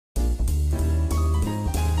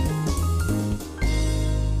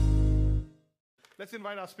Let's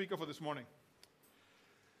invite our speaker for this morning.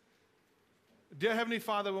 Dear Heavenly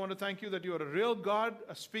Father, we want to thank you that you are a real God,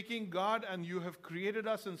 a speaking God, and you have created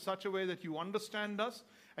us in such a way that you understand us,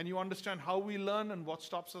 and you understand how we learn and what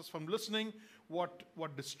stops us from listening, what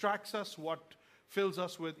distracts us, what fills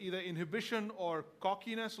us with either inhibition or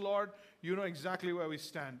cockiness, Lord. You know exactly where we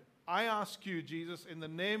stand. I ask you, Jesus, in the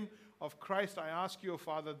name of Christ, I ask you,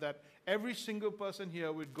 Father, that every single person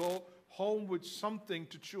here would go home with something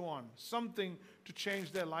to chew on, something to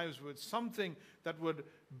change their lives with, something that would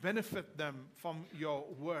benefit them from your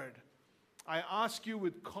word. I ask you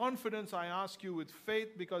with confidence, I ask you with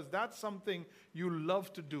faith, because that's something you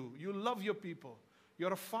love to do. You love your people.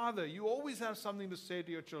 You're a father. You always have something to say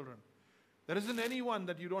to your children. There isn't anyone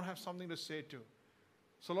that you don't have something to say to.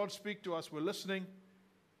 So Lord, speak to us. We're listening.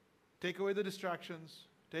 Take away the distractions.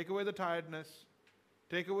 Take away the tiredness.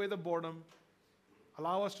 Take away the boredom.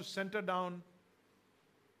 Allow us to center down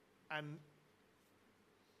and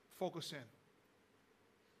focus in.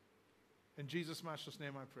 In Jesus' matchless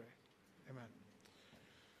name I pray. Amen.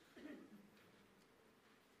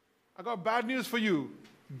 I got bad news for you.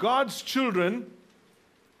 God's children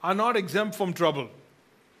are not exempt from trouble.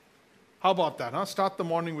 How about that, huh? Start the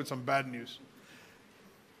morning with some bad news.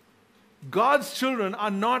 God's children are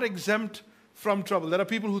not exempt from trouble. There are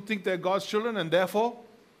people who think they're God's children and therefore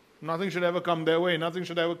nothing should ever come their way. Nothing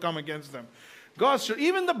should ever come against them. God's children,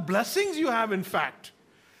 even the blessings you have, in fact,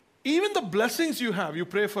 even the blessings you have, you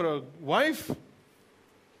pray for a wife,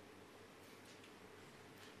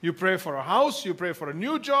 you pray for a house, you pray for a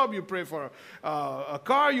new job, you pray for a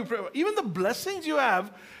car, you pray, even the blessings you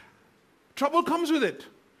have, trouble comes with it.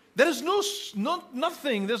 There is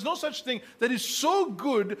nothing, there's no such thing that is so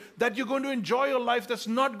good that you're going to enjoy your life that's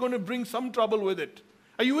not going to bring some trouble with it.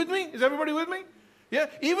 Are you with me? Is everybody with me? Yeah,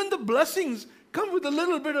 even the blessings come with a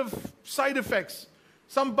little bit of side effects,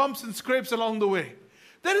 some bumps and scrapes along the way.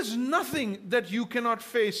 There is nothing that you cannot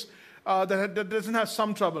face that doesn't have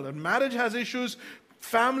some trouble. And marriage has issues,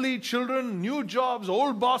 family, children, new jobs,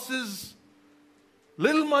 old bosses,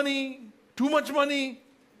 little money, too much money.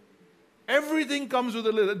 Everything comes with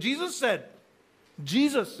a little. Jesus said,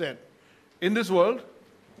 in this world,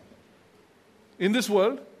 you're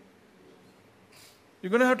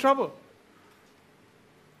going to have trouble.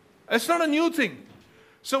 It's not a new thing.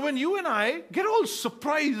 So when you and I get all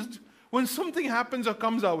surprised when something happens or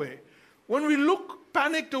comes our way, when we look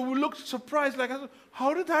panicked or we look surprised, like,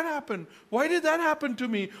 how did that happen? Why did that happen to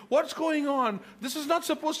me? What's going on? This is not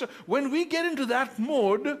supposed to. When we get into that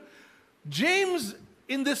mode, James,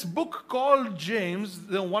 in this book called James,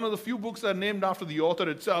 one of the few books that are named after the author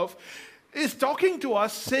itself, is talking to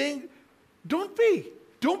us saying, don't be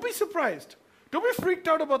surprised. Don't be freaked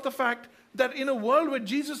out about the fact that in a world where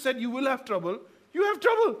Jesus said you will have trouble, you have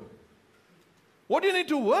trouble. What you need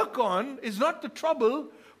to work on is not the trouble,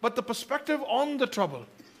 but the perspective on the trouble.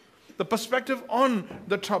 The perspective on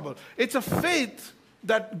the trouble. It's a faith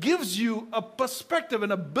that gives you a perspective,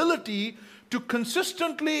 an ability to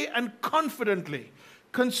consistently and confidently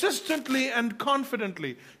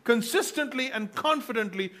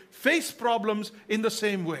face problems in the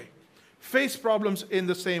same way. Face problems in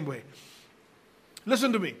the same way.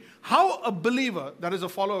 Listen to me. How a believer, that is a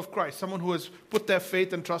follower of Christ, someone who has put their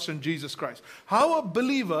faith and trust in Jesus Christ, how a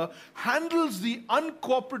believer handles the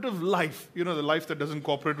uncooperative life, you know, the life that doesn't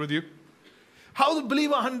cooperate with you. How the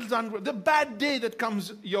believer handles the bad day that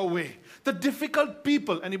comes your way, the difficult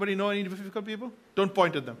people. Anybody know any difficult people? Don't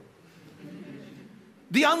point at them.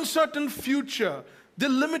 The uncertain future, the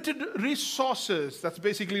limited resources, that's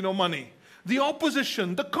basically no money, the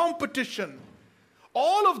opposition, the competition.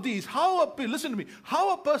 All of these, listen to me,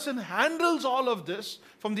 how a person handles all of this,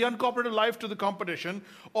 from the uncooperative life to the competition,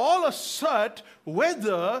 all assert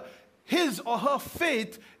whether his or her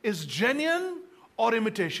faith is genuine or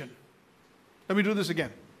imitation. Let me do this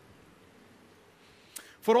again.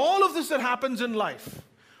 For all of this that happens in life,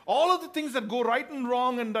 all of the things that go right and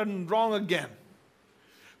then wrong again,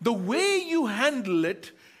 the way you handle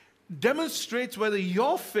it demonstrates whether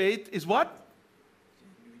your faith is what?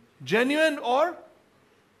 Genuine or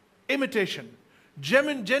imitation.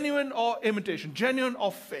 Genuine or imitation. Genuine or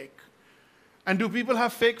fake. And do people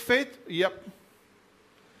have fake faith? Yep.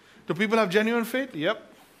 Do people have genuine faith? Yep.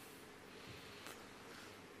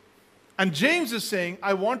 And James is saying,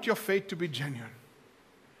 I want your faith to be genuine.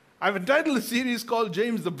 I've entitled a series called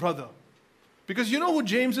James the Brother. Because you know who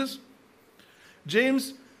James is?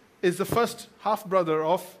 James is the first half-brother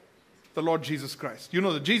of the Lord Jesus Christ. You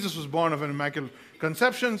know that Jesus was born of an immaculate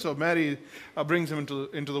conception, so Mary brings him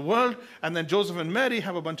into the world, and then Joseph and Mary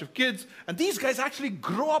have a bunch of kids, and these guys actually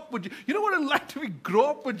grow up with, you know what it's like to grow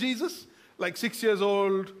up with Jesus? Like 6 years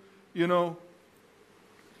old,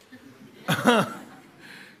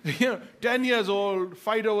 10 years old,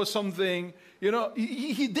 fight over something.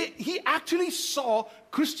 He actually saw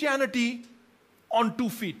Christianity on 2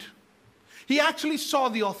 feet. He actually saw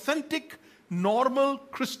the authentic, normal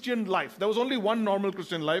Christian life. There was only one normal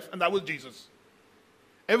Christian life, and that was Jesus.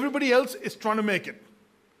 Everybody else is trying to make it.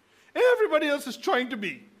 Everybody else is trying to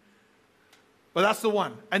be. But that's the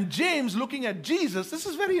one. And James, looking at Jesus, this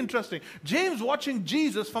is very interesting. James watching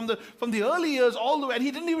Jesus from the early years all the way, and he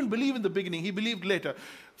didn't even believe in the beginning, he believed later.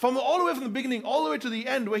 All the way from the beginning, all the way to the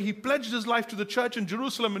end, where he pledged his life to the church in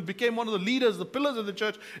Jerusalem and became one of the leaders, the pillars of the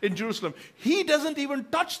church in Jerusalem. He doesn't even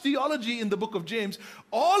touch theology in the book of James.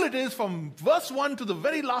 All it is from verse 1 to the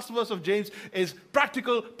very last verse of James is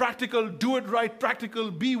practical, do it right, practical,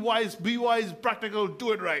 be wise, practical,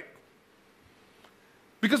 do it right.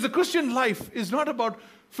 Because the Christian life is not about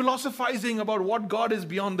philosophizing about what God is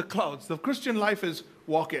beyond the clouds. The Christian life is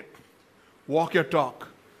walk it. Walk your talk.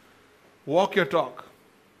 Walk your talk.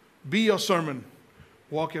 Be your sermon.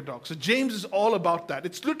 Walk your talk. So James is all about that.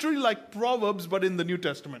 It's literally like Proverbs, but in the New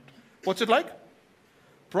Testament. What's it like?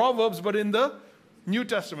 Proverbs, but in the New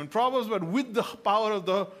Testament. Proverbs, but with the power of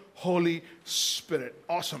the Holy Spirit.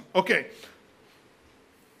 Awesome. Okay.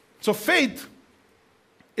 So faith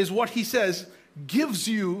is what he says gives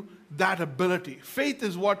you that ability. Faith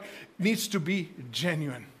is what needs to be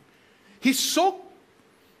genuine. He's so,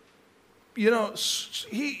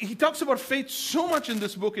 he talks about faith so much in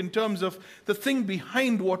this book in terms of the thing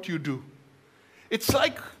behind what you do. It's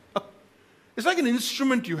like an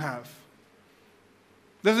instrument you have.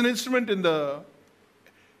 There's an instrument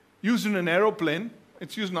used in an aeroplane.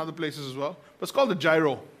 It's used in other places as well. But it's called the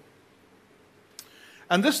gyro.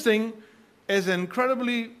 And this thing is an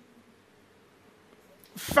incredibly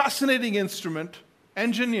fascinating instrument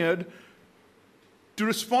engineered to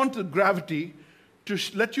respond to gravity to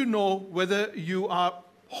let you know whether you are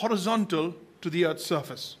horizontal to the Earth's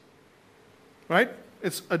surface. Right?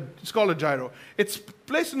 It's called a gyro. It's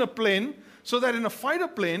placed in a plane so that in a fighter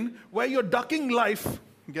plane where you're ducking life,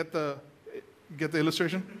 get the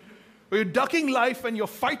illustration? Where you're ducking life and you're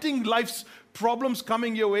fighting life's problems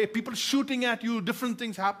coming your way, people shooting at you, different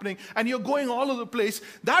things happening, and you're going all over the place.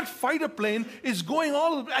 That fighter plane is going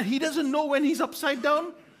all over, and he doesn't know when he's upside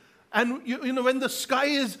down, and when the sky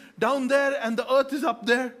is down there and the earth is up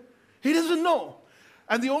there. He doesn't know.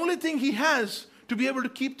 And the only thing he has to be able to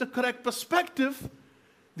keep the correct perspective,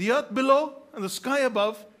 the earth below and the sky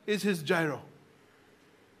above, is his gyro.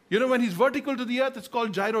 When he's vertical to the earth, it's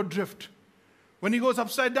called gyro drift. When he goes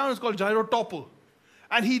upside down, it's called gyro topple.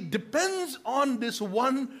 And he depends on this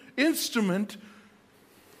one instrument.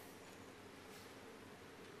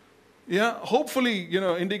 Yeah, hopefully,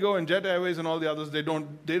 Indigo and Jet Airways and all the others, they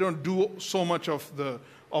don't do so much of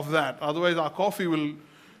that. Otherwise, our coffee will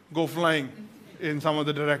go flying in some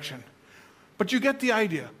other direction. But you get the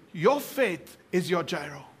idea. Your faith is your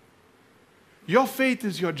gyro. Your faith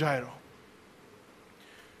is your gyro.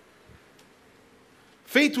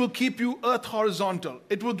 Faith will keep you earth horizontal.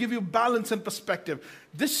 It will give you balance and perspective.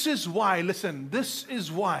 This is why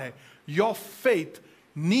your faith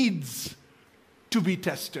needs to be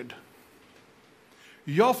tested.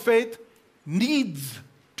 Your faith needs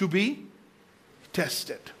to be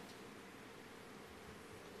tested.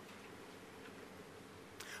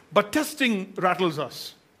 But testing rattles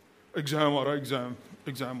us. Exam.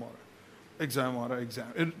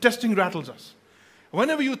 Testing rattles us.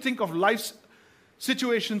 Whenever you think of life's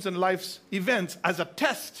situations and life's events as a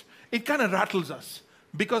test, it kind of rattles us.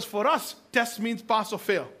 Because for us, test means pass or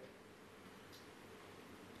fail.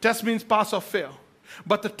 Test means pass or fail.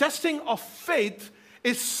 But the testing of faith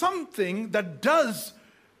is something that does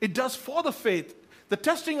for the faith. The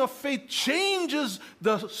testing of faith changes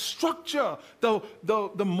the structure.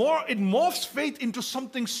 The more it morphs faith into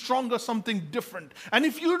something stronger, something different. And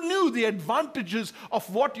if you knew the advantages of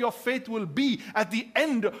what your faith will be at the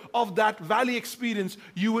end of that valley experience,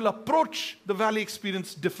 you will approach the valley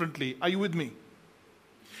experience differently. Are you with me?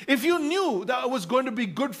 If you knew that it was going to be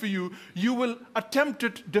good for you, you will attempt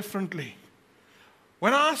it differently.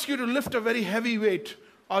 When I ask you to lift a very heavy weight,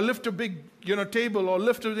 or lift a big table, or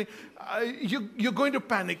lift everything, you're going to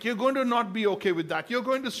panic. You're going to not be okay with that. You're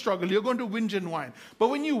going to struggle. You're going to whinge and whine. But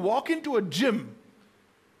when you walk into a gym,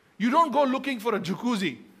 you don't go looking for a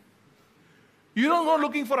jacuzzi. You don't go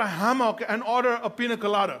looking for a hammock and order a pina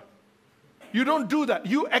colada. You don't do that.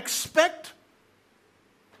 You expect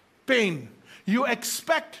pain. You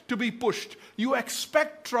expect to be pushed. You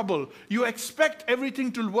expect trouble. You expect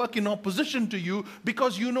everything to work in opposition to you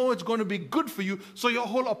because you know it's going to be good for you. So your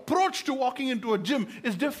whole approach to walking into a gym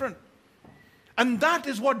is different. And that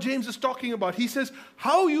is what James is talking about. He says,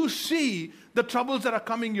 how you see the troubles that are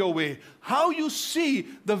coming your way, how you see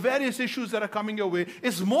the various issues that are coming your way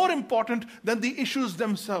is more important than the issues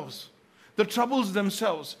themselves, the troubles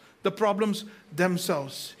themselves, the problems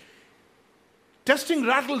themselves. Testing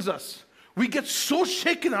rattles us. We get so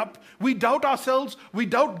shaken up, we doubt ourselves, we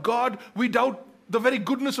doubt God, we doubt the very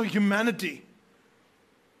goodness of humanity.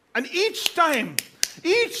 And each time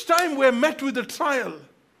we're met with a trial,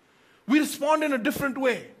 we respond in a different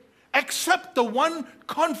way, except the one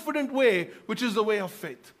confident way, which is the way of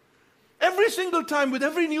faith. Every single time, with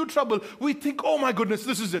every new trouble, we think, oh my goodness,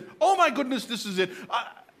 this is it. Oh my goodness, this is it.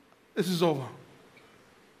 This is over.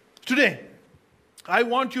 Today, I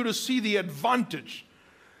want you to see the advantage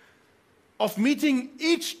of meeting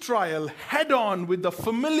each trial head-on with the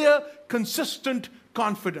familiar, consistent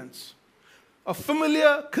confidence. A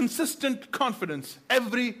familiar, consistent confidence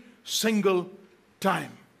every single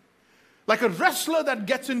time. Like a wrestler that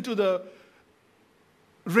gets into the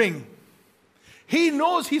ring. He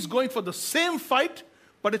knows he's going for the same fight,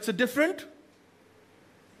 but it's a different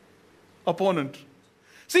opponent.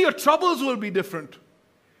 See, your troubles will be different,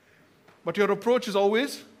 but your approach is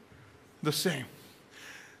always the same.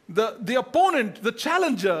 The opponent, the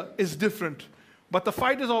challenger is different, but the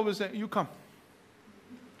fight is always saying, you come.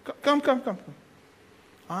 Come.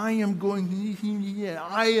 I am going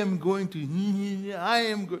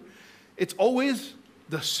to. It's always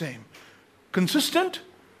the same. Consistent,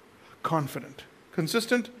 confident.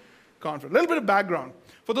 Consistent, confident. A little bit of background.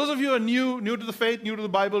 For those of you who are new to the faith, new to the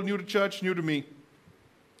Bible, new to church, new to me.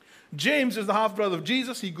 James is the half-brother of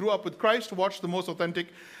Jesus. He grew up with Christ, watched the most authentic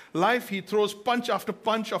life. He throws punch after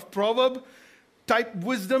punch of proverb type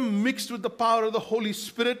wisdom mixed with the power of the Holy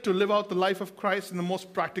Spirit to live out the life of Christ in the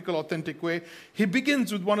most practical, authentic way. He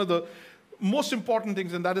begins with one of the most important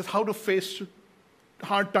things, and that is how to face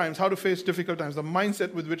hard times, how to face difficult times, the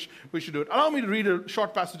mindset with which we should do it. Allow me to read a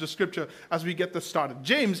short passage of scripture as we get this started.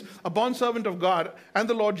 James, a bondservant of God and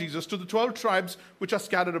the Lord Jesus, to the 12 tribes which are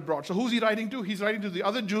scattered abroad. So who's he writing to? He's writing to the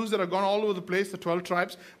other Jews that have gone all over the place, the 12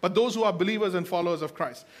 tribes, but those who are believers and followers of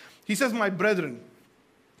Christ. He says, my brethren,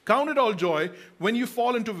 count it all joy when you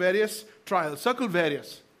fall into various trials. Circle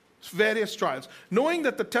various trials. Knowing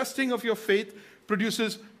that the testing of your faith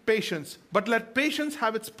produces patience. But let patience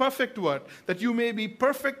have its perfect work, that you may be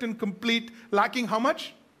perfect and complete, lacking how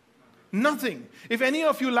much? Nothing. If any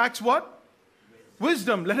of you lacks what?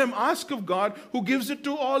 Wisdom. Let him ask of God, who gives it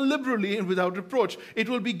to all liberally and without reproach. It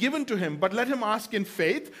will be given to him. But let him ask in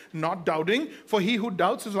faith, not doubting. For he who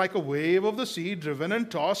doubts is like a wave of the sea, driven and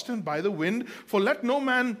tossed and by the wind. For let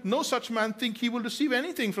no such man think he will receive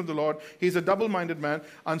anything from the Lord. He is a double-minded man,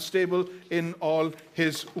 unstable in all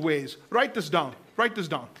his ways. Write this down. Write this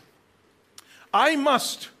down. I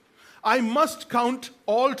must count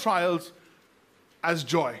all trials as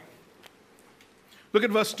joy. Look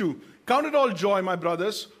at verse 2. Count it all joy, my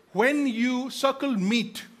brothers, when you circle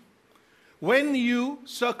meet. When you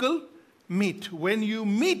circle meet. When you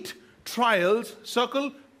meet trials,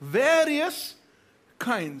 circle various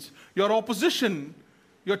kinds. Your opposition,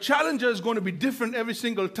 your challenger is going to be different every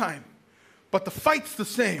single time. But the fight's the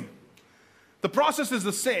same. The process is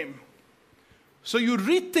the same. So you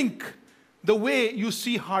rethink the way you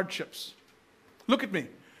see hardships. Look at me.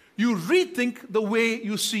 You rethink the way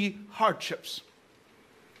you see hardships.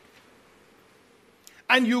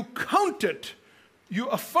 And you count it, you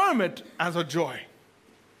affirm it as a joy.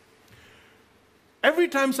 Every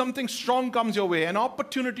time something strong comes your way, an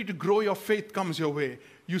opportunity to grow your faith comes your way,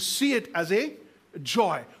 you see it as a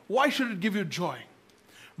joy. Why should it give you joy?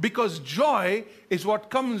 Because joy is what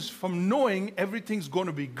comes from knowing everything's going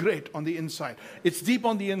to be great on the inside. It's deep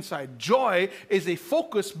on the inside. Joy is a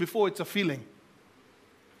focus before it's a feeling.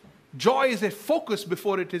 Joy is a focus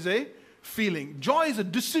before it is a feeling. Joy is a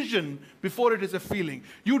decision before it is a feeling.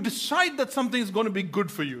 You decide that something is going to be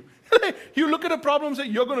good for you. You look at a problem and say,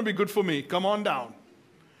 you're going to be good for me. Come on down.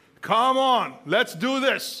 Come on, let's do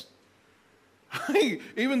this.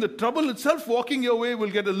 Even the trouble itself walking your way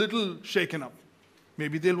will get a little shaken up.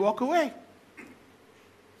 Maybe they'll walk away.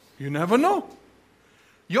 You never know.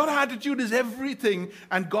 Your attitude is everything,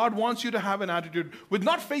 and God wants you to have an attitude with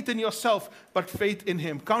not faith in yourself, but faith in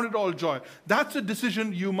Him. Count it all joy. That's a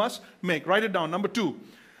decision you must make. Write it down. Number 2,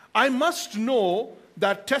 I must know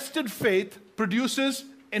that tested faith produces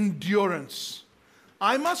endurance.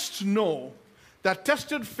 I must know that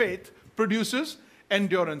tested faith produces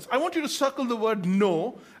endurance. I want you to circle the word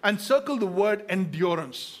know and circle the word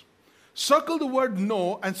endurance. Circle the word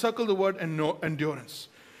know and circle the word endurance.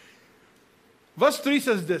 Verse 3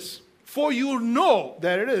 says this, for you know,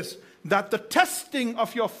 there it is, that the testing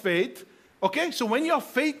of your faith Okay, so when your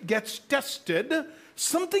faith gets tested,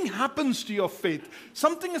 something happens to your faith.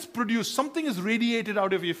 Something is produced, something is radiated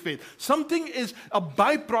out of your faith. Something is a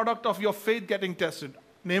byproduct of your faith getting tested,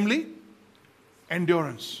 namely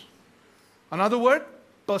endurance. Another word,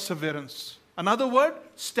 perseverance. Another word,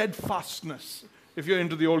 steadfastness, if you're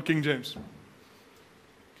into the old King James.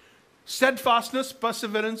 Steadfastness,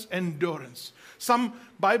 perseverance, endurance. Some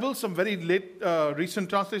Bibles, some very recent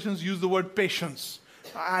translations use the word patience.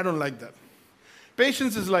 I don't like that.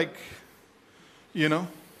 Patience is like,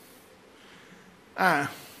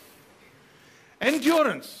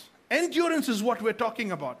 endurance. Endurance is what we're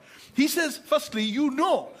talking about. He says, firstly,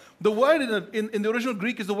 the word in the original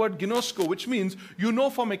Greek is the word ginosko, which means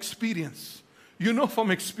from experience.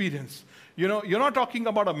 From experience. You're not talking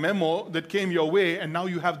about a memo that came your way and now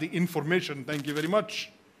you have the information. Thank you very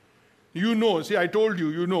much. See, I told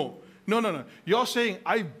you, No. You're saying,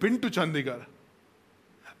 I've been to Chandigarh.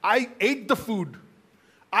 I ate the food.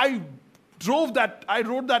 I rode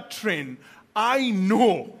that train. I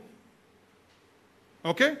know.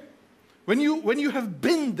 Okay? When you have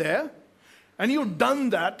been there and you've done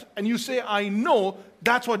that and you say, I know,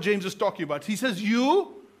 that's what James is talking about. He says,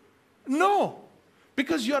 you know.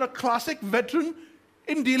 Because you're a classic veteran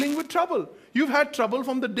in dealing with trouble. You've had trouble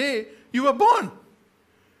from the day you were born.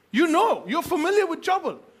 You're familiar with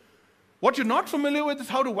trouble. What you're not familiar with is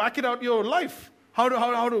how to whack it out your life. How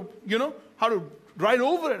to ride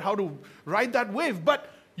over it, how to ride that wave. But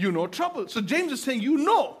trouble. So James is saying, you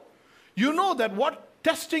know that what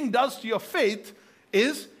testing does to your faith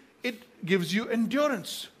is it gives you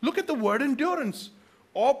endurance. Look at the word endurance,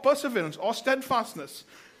 or perseverance, or steadfastness.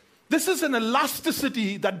 This is an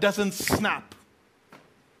elasticity that doesn't snap.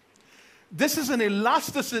 This is an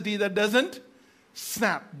elasticity that doesn't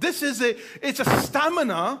snap. It's a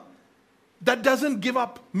stamina that doesn't give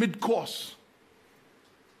up mid-course.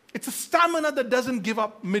 It's a stamina that doesn't give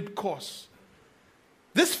up mid-course.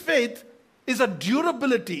 This faith is a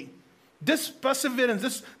durability. This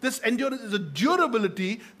perseverance, this endurance is a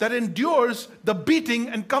durability that endures the beating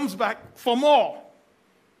and comes back for more.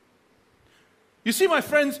 You see, my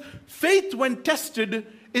friends, faith when tested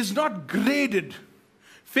is not graded.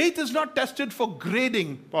 Faith is not tested for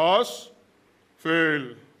grading. Pass,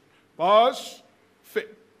 fail, pass, fail.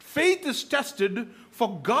 Faith is tested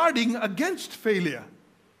for guarding against failure.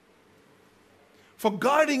 For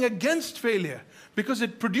guarding against failure. Because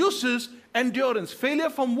it produces endurance. Failure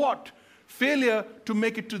from what? Failure to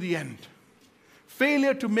make it to the end.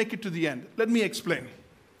 Failure to make it to the end. Let me explain.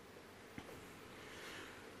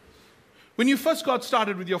 When you first got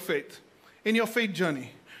started with your faith, in your faith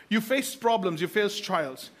journey, you faced problems, you faced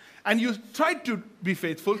trials, and you tried to be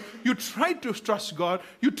faithful, you tried to trust God,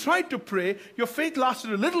 you tried to pray, your faith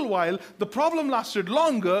lasted a little while, the problem lasted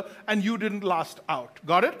longer, and you didn't last out.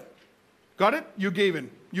 Got it? Got it? You gave in.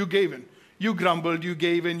 You gave in. You grumbled, you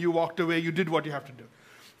gave in, you walked away, you did what you have to do.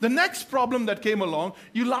 The next problem that came along,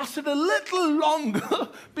 you lasted a little longer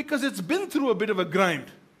because it's been through a bit of a grind.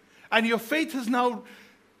 And your faith has now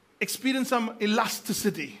experienced some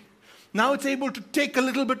elasticity. Now it's able to take a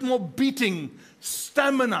little bit more beating,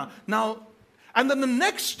 stamina. Now, and then the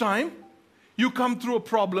next time you come through a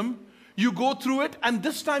problem, you go through it, and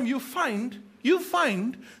this time you find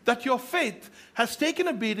that your faith has taken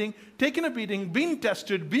a beating, been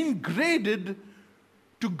tested, been graded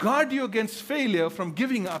to guard you against failure from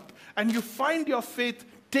giving up, and you find your faith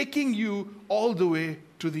taking you all the way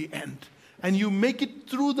to the end. And you make it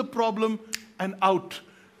through the problem and out,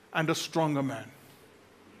 and a stronger man.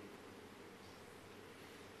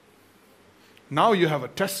 Now you have a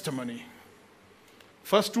testimony.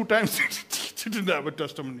 First 2 times you didn't have a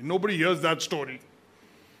testimony. Nobody hears that story.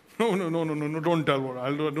 No, don't tell what.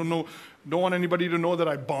 I don't want anybody to know that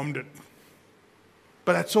I bombed it.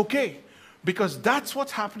 But that's okay, because that's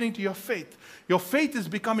what's happening to your faith. Your faith is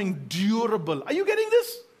becoming durable. Are you getting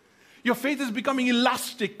this? Your faith is becoming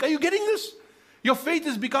elastic. Are you getting this? Your faith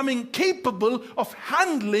is becoming capable of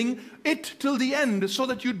handling it till the end so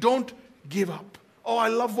that you don't give up. Oh, I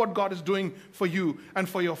love what God is doing for you and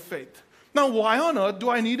for your faith. Now, why on earth do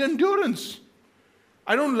I need endurance?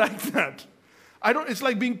 I don't like that. It's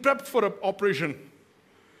like being prepped for an operation.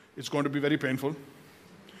 It's going to be very painful.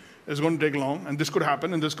 It's going to take long, and this could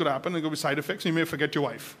happen, and this could happen. There could be side effects. You may forget your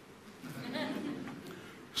wife.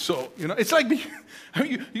 So, it's like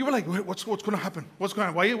you were like, wait, what's going to happen? What's going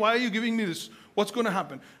to happen? Why are you giving me this? What's going to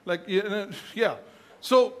happen? Like, yeah.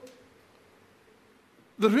 So,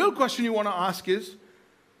 the real question you want to ask is,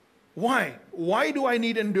 why? Why do I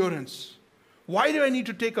need endurance? Why do I need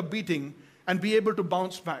to take a beating and be able to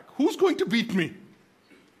bounce back? Who's going to beat me?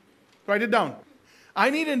 Write it down. I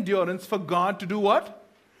need endurance for God to do what?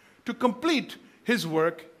 to complete his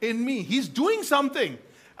work in me. He's doing something.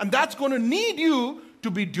 And that's going to need you to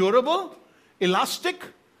be durable, elastic,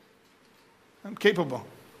 and capable.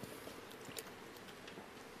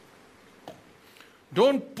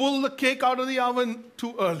 Don't pull the cake out of the oven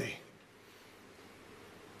too early.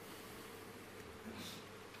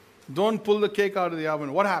 Don't pull the cake out of the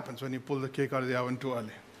oven. What happens when you pull the cake out of the oven too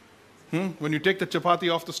early? When you take the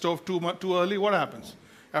chapati off the stove too early, what happens?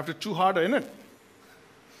 After too hard, isn't it?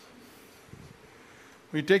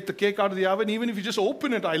 When you take the cake out of the oven, even if you just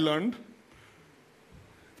open it, I learned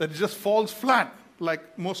that it just falls flat,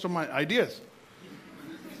 like most of my ideas.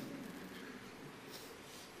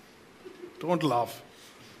 Don't laugh.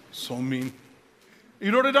 So mean.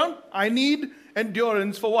 You wrote it down? I need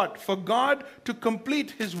endurance for what? For God to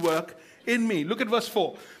complete his work in me. Look at verse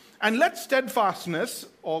 4. And let steadfastness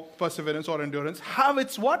or perseverance or endurance have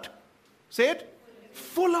its what? Say it.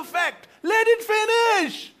 Full effect. Let it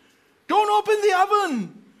finish. Don't open the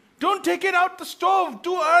oven. Don't take it out the stove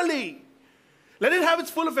too early. Let it have its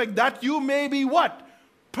full effect, that you may be what?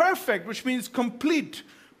 Perfect, which means complete.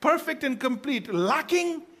 Perfect and complete.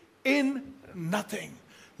 Lacking in nothing.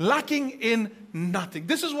 Lacking in nothing.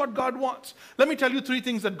 This is what God wants. Let me tell you 3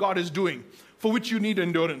 things that God is doing for which you need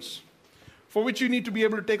endurance. For which you need to be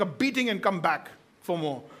able to take a beating and come back for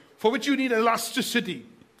more. For which you need elasticity.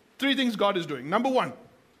 3 things God is doing. Number 1,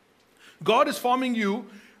 God is forming you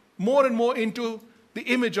more and more into the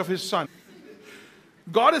image of his Son.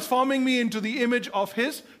 God is forming me into the image of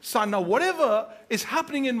his Son. Now, whatever is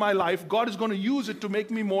happening in my life, God is going to use it to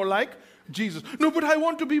make me more like Jesus. No, but I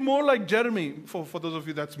want to be more like Jeremy. For those of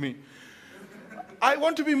you, that's me. I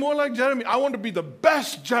want to be more like Jeremy. I want to be the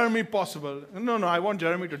best Jeremy possible. No, I want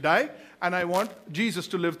Jeremy to die, and I want Jesus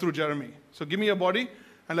to live through Jeremy. So give me a body,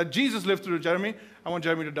 and let Jesus live through Jeremy. I want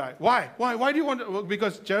Jeremy to die. Why? Why do you want to?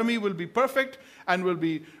 Because Jeremy will be perfect, and will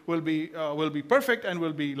be perfect, and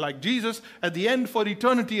will be like Jesus at the end for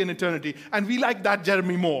eternity and eternity. And we like that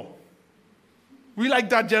Jeremy more. We like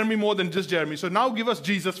that Jeremy more than just Jeremy. So now give us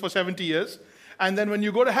Jesus for 70 years. And then when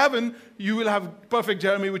you go to heaven, you will have perfect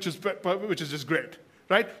Jeremy, which is just great.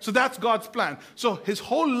 Right? So that's God's plan. So his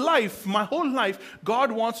whole life, my whole life,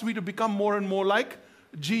 God wants me to become more and more like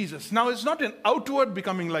Jesus. Now, it's not an outward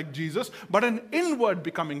becoming like Jesus, but an inward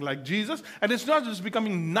becoming like Jesus. And it's not just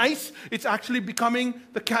becoming nice, it's actually becoming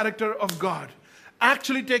the character of God.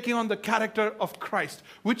 Actually taking on the character of Christ,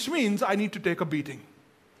 which means I need to take a beating.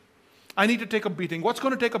 I need to take a beating. What's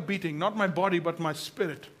going to take a beating? Not my body, but my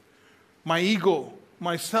spirit, my ego,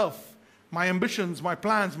 myself, my ambitions, my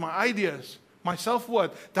plans, my ideas, my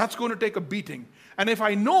self-worth. That's going to take a beating. And if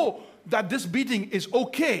I know that this beating is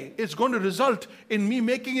okay, it's going to result in me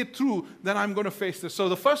making it through, then I'm going to face this. So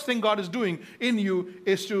the first thing God is doing in you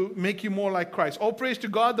is to make you more like Christ. All praise to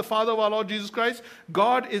God, the Father of our Lord Jesus Christ.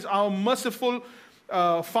 God is our merciful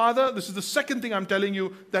Father. This is the second thing I'm telling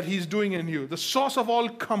you that he's doing in you. The source of all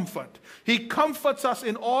comfort. He comforts us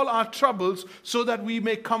in all our troubles so that we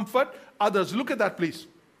may comfort others. Look at that, please.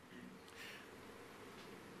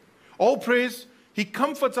 All praise. He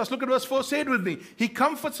comforts us. Look at verse 4. Say it with me. He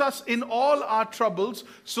comforts us in all our troubles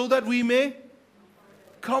so that we may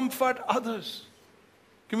comfort others.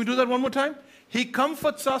 Can we do that one more time? He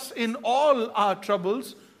comforts us in all our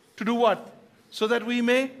troubles to do what? So that we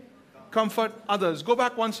may comfort others. Go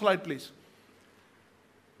back one slide, please.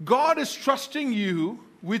 God is trusting you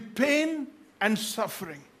with pain and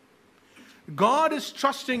suffering. God is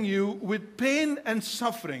trusting you with pain and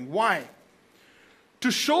suffering. Why?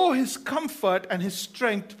 To show his comfort and his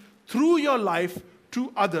strength through your life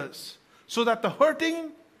to others, so that the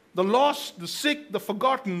hurting, the lost, the sick, the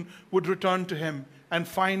forgotten would return to him and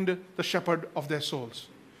find the shepherd of their souls.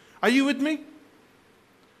 Are you with me?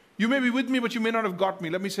 You may be with me, but you may not have got me.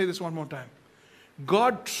 Let me say this one more time.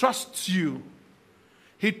 God trusts you.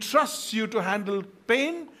 He trusts you to handle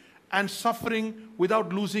pain and suffering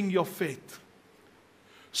without losing your faith.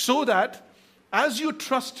 So that as you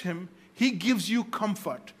trust him, he gives you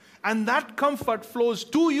comfort. And that comfort flows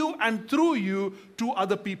to you and through you to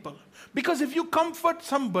other people. Because if you comfort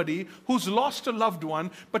somebody who's lost a loved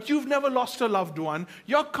one, but you've never lost a loved one,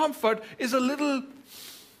 your comfort is a little...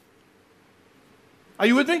 Are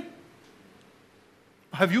you with me?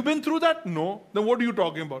 Have you been through that? No. Then what are you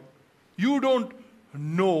talking about? You don't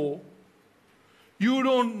know. You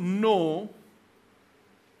don't know.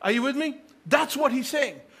 Are you with me? That's what he's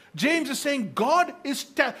saying. James is saying God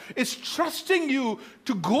is trusting you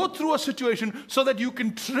to go through a situation so that you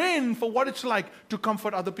can train for what it's like to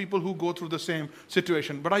comfort other people who go through the same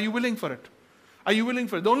situation. But are you willing for it? Are you willing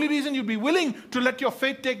for it? The only reason you'd be willing to let your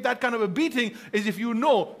faith take that kind of a beating is if you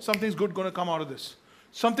know something's good going to come out of this.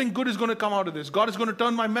 Something good is going to come out of this. God is going to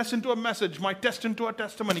turn my mess into a message, my test into a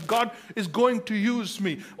testimony. God is going to use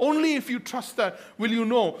me. Only if you trust that will you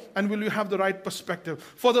know and will you have the right perspective.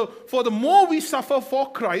 For the more we suffer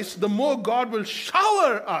for Christ, the more God will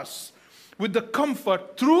shower us with the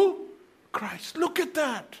comfort through Christ. Look at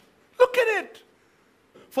that. Look at it.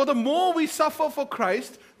 For the more we suffer for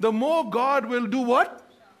Christ, the more God will do what?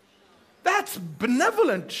 That's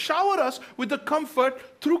benevolent. Shower us with the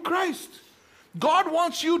comfort through Christ. God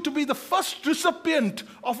wants you to be the first recipient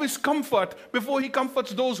of His comfort before He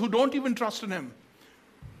comforts those who don't even trust in Him.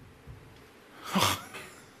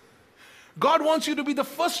 God wants you to be the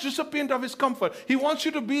first recipient of His comfort. He wants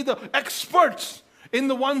you to be the experts in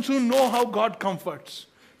the ones who know how God comforts,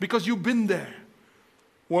 because you've been there.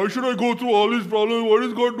 Why should I go through all these problems? What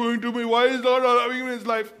is God doing to me? Why is God allowing me in His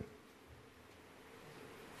life?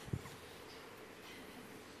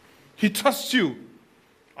 He trusts you.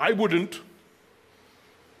 I wouldn't.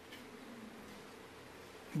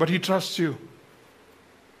 But He trusts you.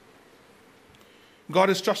 God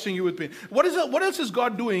is trusting you with pain. What else is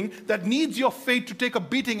God doing that needs your faith to take a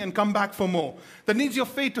beating and come back for more? That needs your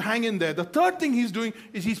faith to hang in there. The third thing He's doing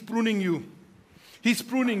is He's pruning you. He's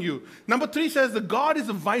pruning you. Number 3 says that God is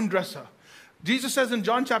a vine dresser. Jesus says in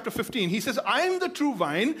John chapter 15, He says, I am the true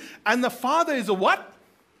vine and the Father is a what?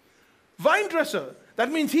 Vine dresser.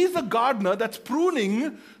 That means He's the gardener that's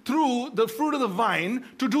pruning through the fruit of the vine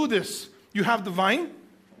to do this. You have the vine,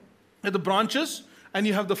 the branches, and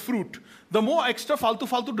you have the fruit. The more extra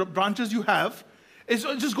faltu branches you have, it's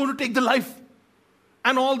just going to take the life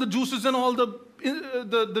and all the juices and all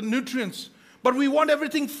the nutrients. But we want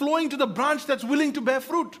everything flowing to the branch that's willing to bear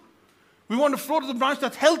fruit. We want to flow to the branch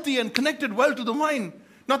that's healthy and connected well to the vine,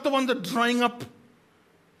 not the one that's drying up.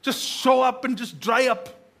 Just show up and just dry up.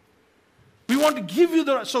 We want to give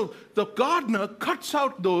you so the gardener cuts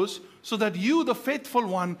out those so that you, the faithful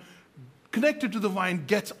one, connected to the vine,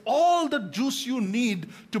 gets all the juice you need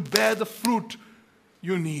to bear the fruit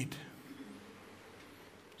you need.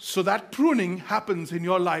 So that pruning happens in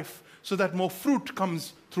your life so that more fruit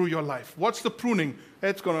comes through your life. What's the pruning?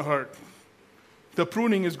 It's going to hurt. The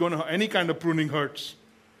pruning is going to hurt. Any kind of pruning hurts.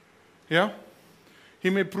 Yeah? He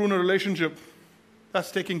may prune a relationship. That's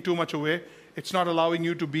taking too much away. It's not allowing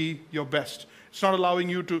you to be your best. It's not allowing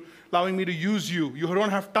me to use you. You don't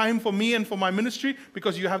have time for me and for my ministry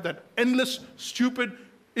because you have that endless, stupid,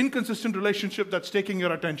 inconsistent relationship that's taking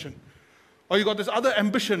your attention. Or you got this other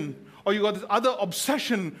ambition, or you got this other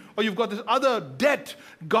obsession, or you've got this other debt.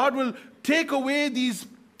 God will take away these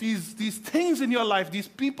things in your life, these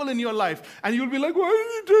people in your life, and you'll be like, why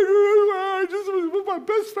did you take it away? I just was with my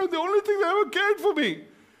best friend, the only thing that ever cared for me.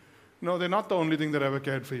 No, they're not the only thing that ever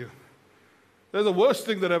cared for you. They're the worst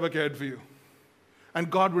thing that ever cared for you. And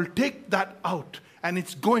God will take that out, and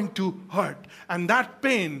it's going to hurt. And that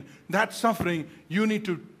pain, that suffering, you need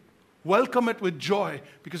to welcome it with joy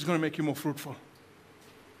because it's going to make you more fruitful.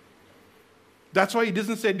 That's why He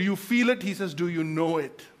doesn't say, do you feel it? He says, do you know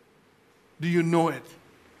it? Do you know it?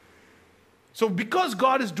 So because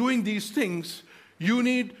God is doing these things, you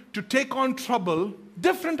need to take on trouble,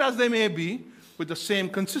 different as they may be, with the same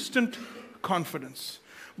consistent confidence.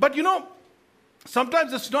 But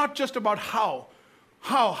sometimes it's not just about how.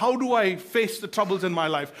 How do I face the troubles in my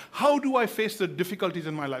life? How do I face the difficulties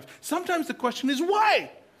in my life? Sometimes the question is why?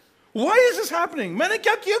 Why is this happening? Maine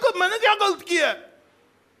kya kiya?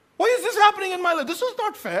 Why is this happening in my life? This is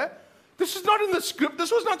not fair. This is not in the script.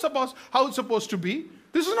 This was not how it's supposed to be.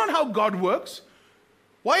 This is not how God works.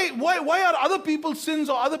 Why are other people's sins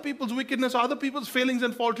or other people's wickedness or other people's failings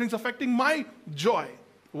and falterings affecting my joy?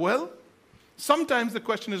 Well, sometimes the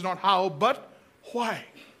question is not how, but why?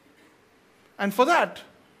 And for that,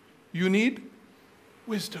 you need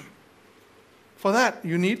wisdom. For that,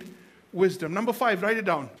 you need wisdom. Number 5, write it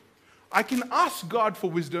down. I can ask God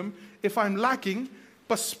for wisdom if I'm lacking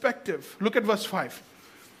perspective. Look at verse 5.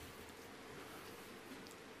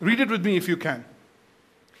 Read it with me if you can.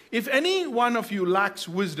 If any one of you lacks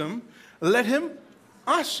wisdom, let him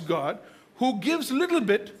ask God, who gives little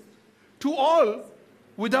bit to all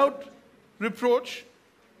without reproach,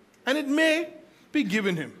 and it may be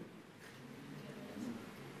given him.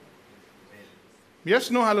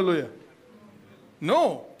 Yes, no, hallelujah.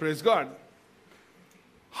 No, praise God.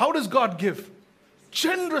 How does God give?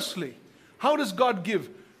 Generously. How does God give?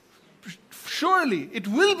 Surely it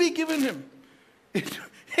will be given him.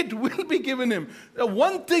 It will be given him. The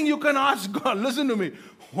one thing you can ask God, listen to me,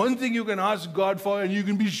 one thing you can ask God for and you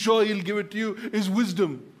can be sure He'll give it to you is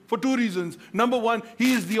wisdom. For 2 reasons. Number 1,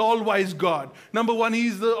 He is the all-wise God. Number 1, He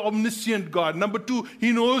is the omniscient God. Number 2,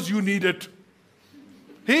 He knows you need it.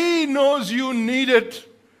 He knows you need it.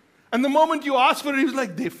 And the moment you ask for it, he's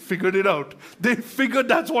like, they figured it out. They figured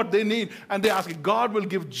that's what they need. And they ask it. God will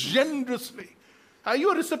give generously. Are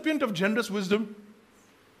you a recipient of generous wisdom?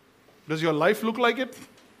 Does your life look like it?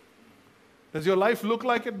 Does your life look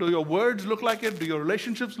like it? Do your words look like it? Do your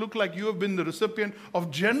relationships look like you have been the recipient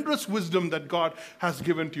of generous wisdom that God has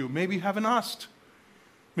given to you? Maybe you haven't asked.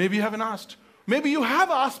 Maybe you haven't asked. Maybe you have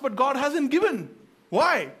asked, but God hasn't given.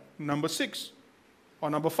 Why? Number 6 or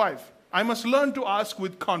number 5. I must learn to ask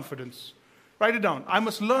with confidence. Write it down. I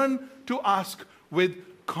must learn to ask with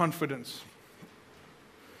confidence.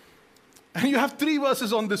 And you have 3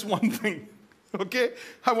 verses on this one thing. Okay?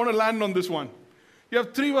 I want to land on this one. You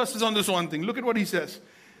have 3 verses on this one thing. Look at what he says.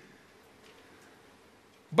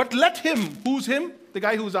 But let him, who's him? The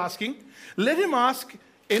guy who's asking. Let him ask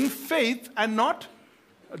in faith and not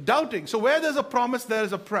doubting. So where there's a promise, there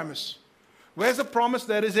is a premise. Where's a promise,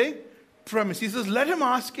 there is a premise. He says, let him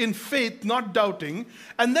ask in faith, not doubting.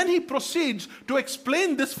 And then he proceeds to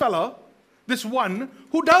explain this fella, this one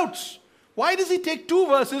who doubts. Why does he take 2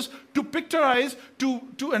 verses to picturize, to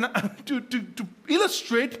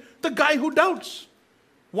illustrate the guy who doubts?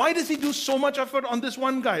 Why does he do so much effort on this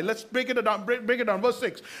one guy? Let's break it down. Break it down. Verse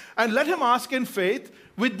 6. And let him ask in faith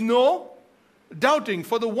with no doubting.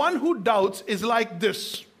 For the one who doubts is like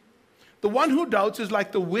this. The one who doubts is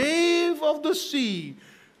like the wave of the sea,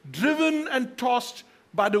 driven and tossed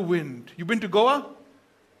by the wind. You been to Goa?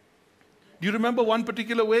 Do you remember one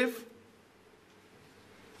particular wave?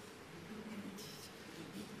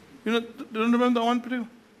 You know, don't remember the one particular?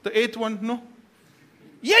 The 8th one? No?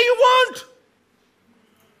 Yeah, you won't!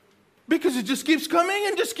 Because it just keeps coming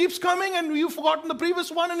and just keeps coming, and you've forgotten the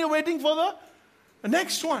previous one and you're waiting for the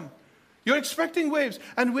next one. You're expecting waves.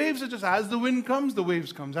 And waves are just, as the wind comes, the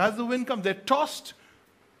waves comes. As the wind comes, they're tossed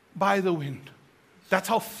by the wind. That's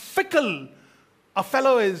how fickle a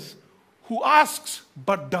fellow is who asks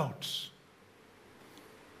but doubts.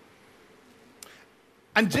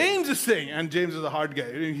 And James is saying, and James is a hard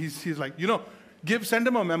guy. He's like, send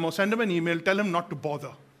him a memo, send him an email, tell him not to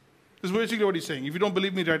bother. This is basically what he's saying. If you don't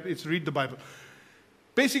believe me, read the Bible.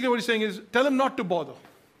 Basically what he's saying is, tell him not to bother.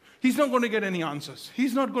 He's not going to get any answers.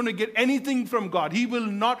 He's not going to get anything from God. He will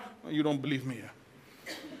not. You don't believe me here.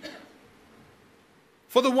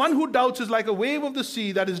 For the one who doubts is like a wave of the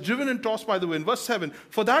sea that is driven and tossed by the wind. Verse 7.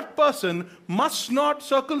 For that person must not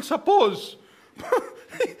suppose.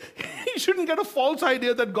 He shouldn't get a false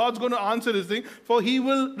idea that God's going to answer his thing, for he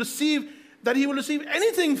will receive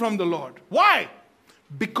anything from the Lord. Why?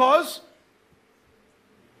 Because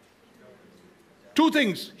 2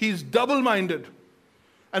 things. He's double-minded.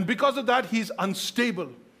 And because of that, he's unstable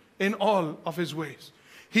in all of his ways.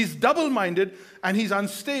 He's double-minded and he's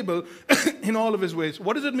unstable in all of his ways.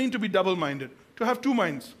 What does it mean to be double-minded? To have 2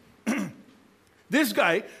 minds. This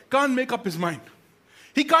guy can't make up his mind.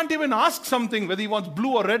 He can't even ask something whether he wants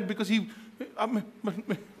blue or red because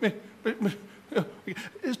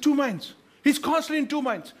it's 2 minds. He's constantly in 2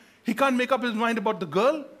 minds. He can't make up his mind about the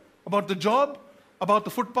girl, about the job, about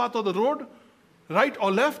the footpath or the road, right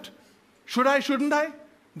or left. Should I, shouldn't I?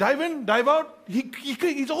 Dive in, dive out.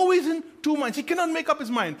 He's always in 2 minds. He cannot make up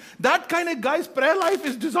his mind. That kind of guy's prayer life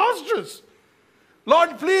is disastrous.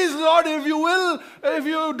 Lord, please, Lord, if you will, if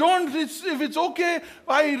you don't, if it's okay,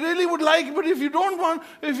 I really would like, but if you don't want,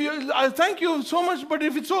 I thank you so much, but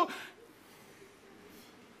if it's so,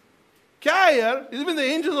 even the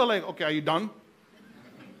angels are like, okay, are you done?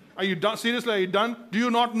 Are you done? Seriously, are you done? Do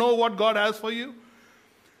you not know what God has for you?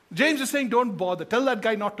 James is saying, don't bother. Tell that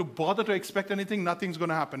guy not to bother to expect anything. Nothing's going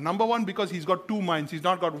to happen. Number 1, because he's got 2 minds. He's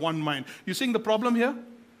not got 1 mind. You seeing the problem here?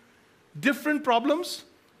 Different problems,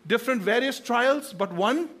 different various trials, but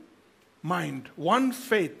 1 mind, 1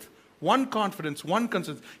 faith, 1 confidence, 1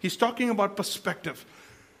 concern. He's talking about perspective.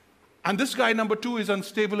 And this guy, number 2, is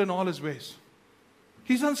unstable in all his ways.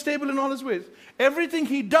 He's unstable in all his ways. Everything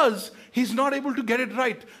he does, he's not able to get it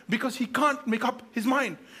right because he can't make up his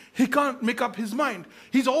mind. He can't make up his mind.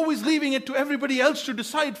 He's always leaving it to everybody else to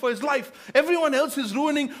decide for his life. Everyone else is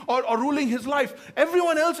ruining or ruling his life.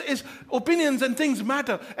 Everyone else is opinions and things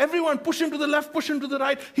matter. Everyone push him to the left, push him to the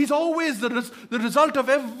right. He's always the result of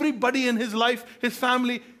everybody in his life, his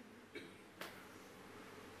family.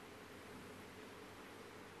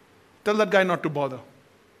 Tell that guy not to bother.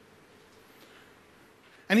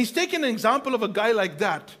 And he's taken an example of a guy like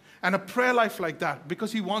that and a prayer life like that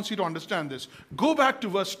because he wants you to understand this. Go back to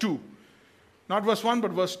verse 2. Not verse 1,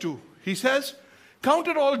 but verse 2. He says, count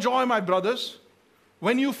it all joy, my brothers,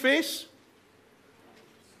 when you face,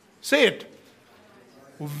 say it,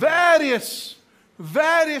 various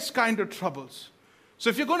kind of troubles. So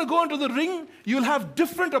if you're going to go into the ring, you'll have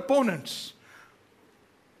different opponents.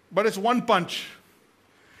 But it's 1 punch.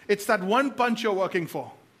 It's that one punch you're working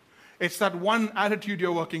for. It's that one attitude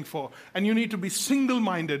you're working for. And you need to be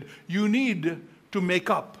single-minded. You need to make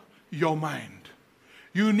up your mind.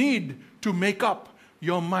 You need to make up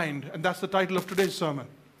your mind. And that's the title of today's sermon.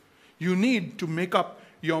 You need to make up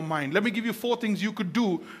your mind. Let me give you 4 things you could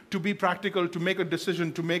do to be practical, to make a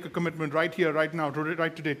decision, to make a commitment right here, right now,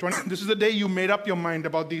 right today. This is the day you made up your mind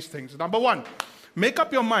about these things. Number 1, make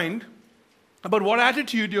up your mind about what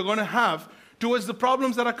attitude you're going to have towards the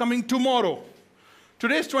problems that are coming tomorrow.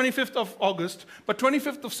 Today is 25th of August, but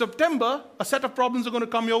 25th of September, a set of problems are going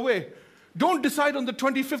to come your way. Don't decide on the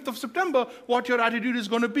 25th of September what your attitude is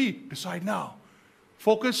going to be. Decide now.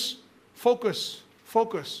 Focus, focus,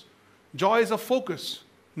 focus. Joy is a focus,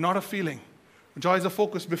 not a feeling. Joy is a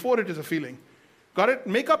focus before it is a feeling. Got it?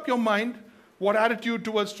 Make up your mind what attitude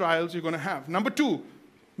towards trials you're going to have. Number 2,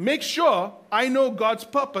 make sure I know God's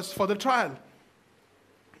purpose for the trial.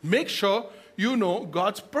 Make sure you know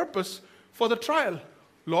God's purpose for the trial.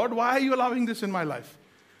 Lord, why are you allowing this in my life?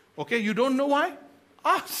 Okay, you don't know why?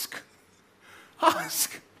 Ask.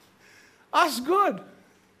 Ask. Ask God.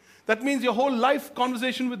 That means your whole life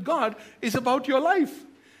conversation with God is about your life.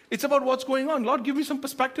 It's about what's going on. Lord, give me some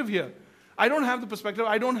perspective here. I don't have the perspective.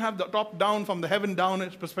 I don't have the top down from the heaven down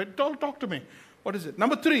perspective. Talk to me. What is it?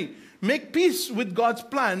 Number 3, make peace with God's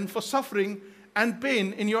plan for suffering and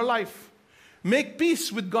pain in your life. Make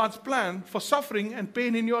peace with God's plan for suffering and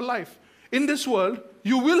pain in your life. In this world,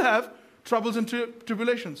 you will have troubles and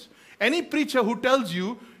tribulations. Any preacher who tells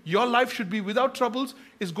you your life should be without troubles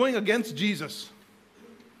is going against Jesus.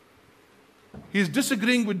 He is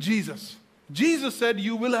disagreeing with Jesus. Jesus said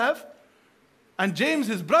you will have, and James,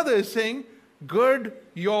 his brother, is saying, gird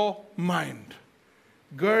your mind.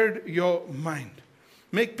 Gird your mind.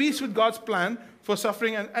 Make peace with God's plan for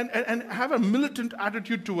suffering and have a militant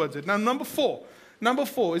attitude towards it. Now, number 4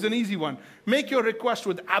 is an easy one. Make your request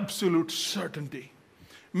with absolute certainty.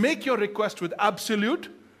 Make your request with absolute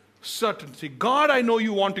certainty. God, I know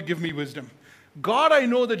you want to give me wisdom. God, I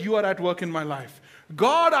know that you are at work in my life.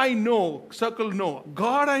 God, I know, circle no.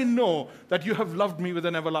 God, I know that you have loved me with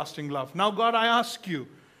an everlasting love. Now, God, I ask you,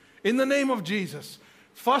 in the name of Jesus,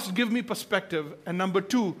 first give me perspective, and number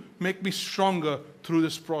 2, make me stronger through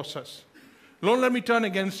this process. Don't let me turn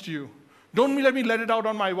against you. Don't let me let it out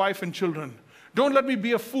on my wife and children. Don't let me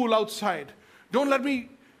be a fool outside. Don't let me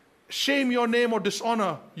shame your name or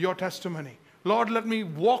dishonor your testimony. Lord, let me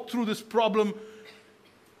walk through this problem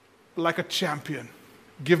like a champion.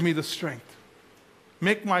 Give me the strength.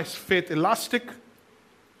 Make my faith elastic.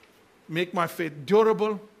 Make my faith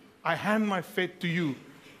durable. I hand my faith to you.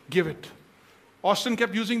 Give it. Austin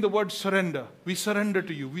kept using the word surrender. We surrender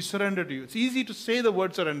to you. We surrender to you. It's easy to say the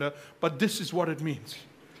word surrender, but this is what it means.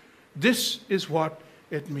 This is what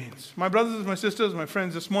it means. My brothers and my sisters, my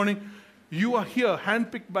friends, this morning, you are here,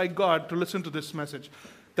 handpicked by God to listen to this message.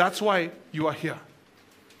 That's why you are here.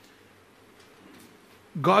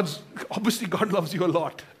 Obviously God loves you a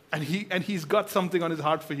lot, and He's got something on His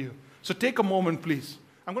heart for you. So take a moment, please.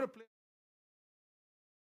 I'm going to play.